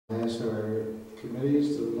Ask our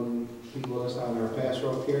committees, the one people that's on our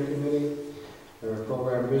pastoral care committee, our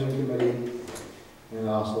program vision committee, and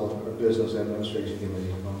also our business administration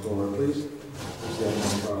committee. Come forward, please. Stand in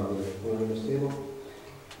front of the podium table.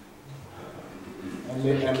 And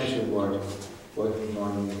mission board. What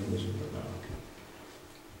morning mission board?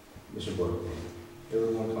 Mission board.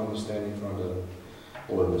 Everyone come and stand in front of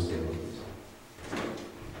the ordinance table, please.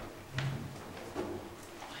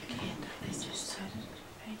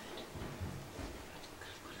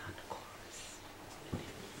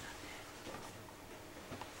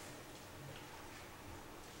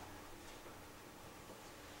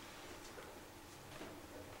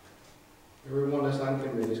 Everyone that's on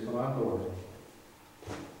committees, come on forward.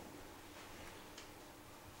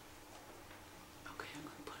 Okay, I'm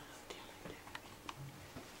going to put it up there like that.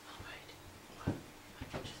 All right. I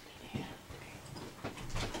can just lean here.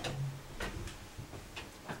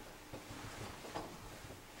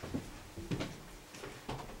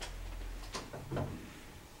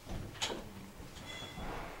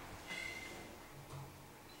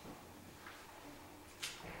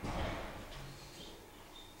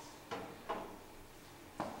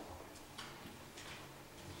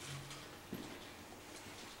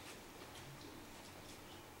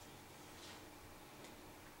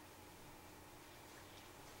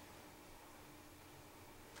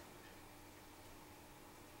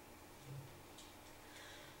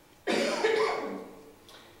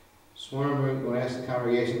 This morning we're going to ask the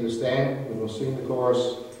congregation to stand and we'll sing the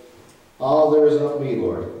chorus, All There Is Of Me,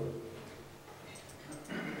 Lord.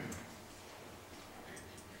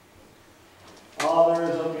 All there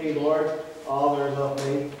is of me, Lord, all there is of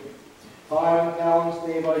me. Time counts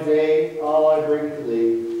day by day, all I bring to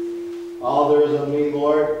thee. All there is of me,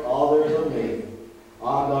 Lord, all there is of me.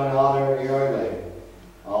 On thine altar here I lay.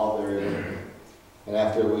 All there is of me. And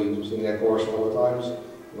after we sing that chorus all the times,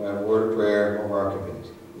 we'll have a word of prayer over our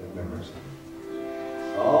committees. Members.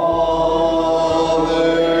 All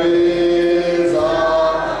there is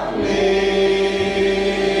of me,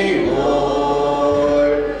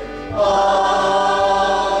 Lord,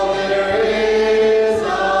 all there is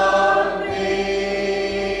of me,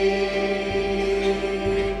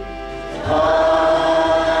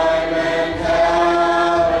 time and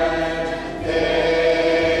heaven,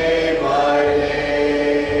 day by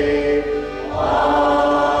day, I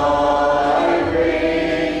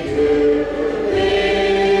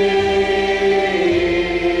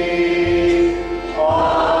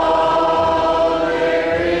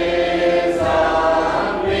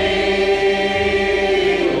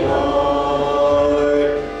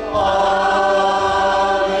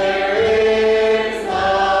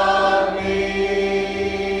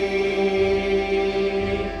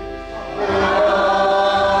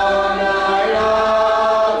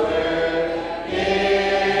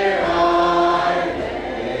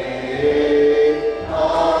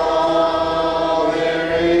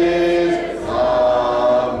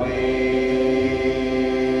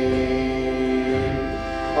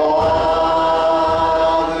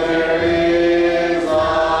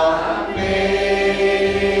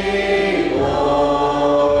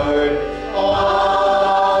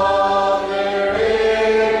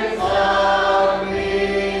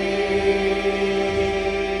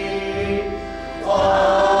bring to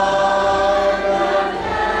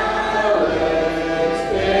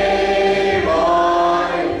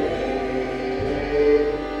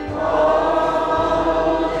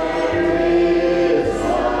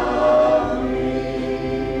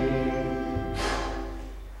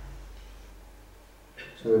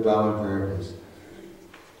So we bow in prayer, please.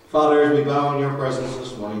 Father, as we bow in your presence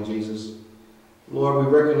this morning, Jesus, Lord,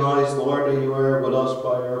 we recognize, Lord, that you are with us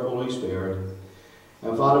by your Holy Spirit.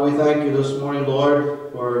 And Father, we thank you this morning,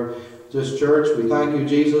 Lord, for this church. We thank you,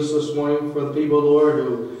 Jesus, this morning for the people, Lord,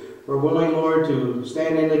 who are willing, Lord, to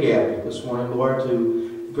stand in the gap this morning, Lord,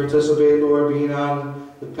 to participate, Lord, being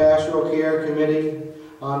on the Pastoral Care Committee,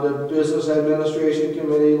 on the Business Administration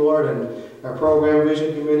Committee, Lord, and our Program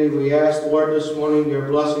Vision Committee. We ask, Lord, this morning your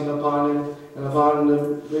blessing upon them and upon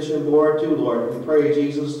the Mission Board too, Lord. We pray,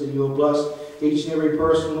 Jesus, that you will bless each and every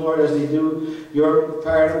person, Lord, as they do your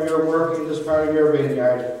part of your work in this part of your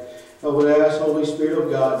vineyard. I would ask, Holy Spirit of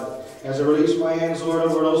God, as I release my hands, Lord,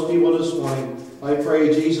 over those people this morning, I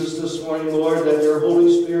pray, Jesus, this morning, Lord, that your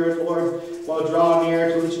Holy Spirit, Lord, will draw near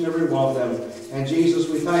to each and every one of them. And Jesus,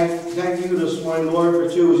 we thank you this morning, Lord, for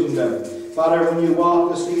choosing them. Father, when you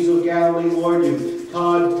walked the seas of Galilee, Lord, you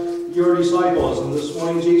taught your disciples. And this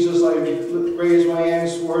morning, Jesus, I raise my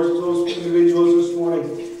hands towards those individuals this morning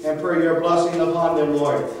and pray your blessing upon them,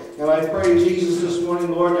 Lord. And I pray, Jesus, this morning,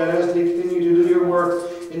 Lord, that as they continue to do your work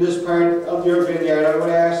in this part of your vineyard. I would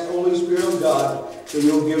ask, Holy Spirit of God, that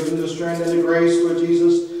you'll give them the strength and the grace, Lord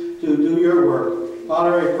Jesus, to do your work.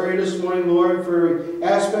 Father, I pray this morning, Lord, for every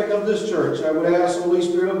aspect of this church. I would ask, Holy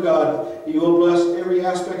Spirit of God, that you will bless every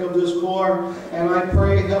aspect of this core. And I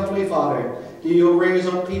pray, Heavenly Father, that you'll raise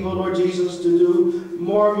up people, Lord Jesus, to do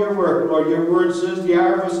more of your work. Lord, your word says the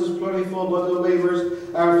harvest is plentiful, but the laborers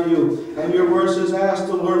are few. And your word says, ask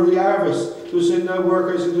the Lord of the harvest to send their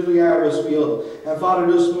workers into the harvest field. And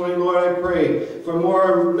Father, this morning, Lord, I pray for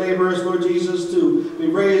more laborers, Lord Jesus, to be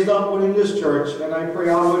raised up within this church. And I pray,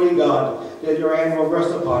 Almighty God, that your hand will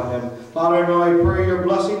rest upon them. Father, now I pray your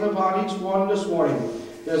blessing upon each one this morning.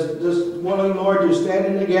 This morning, Lord, you stand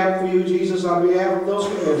in the gap for you, Jesus, on behalf of those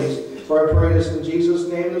committees. For I pray this in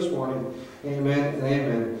Jesus' name this morning. Amen and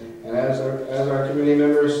amen. And as our committee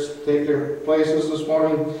members take their places this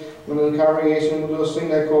morning, when the congregation will sing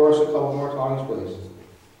that chorus a couple more times, please.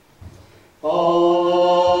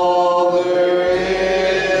 Alleluia.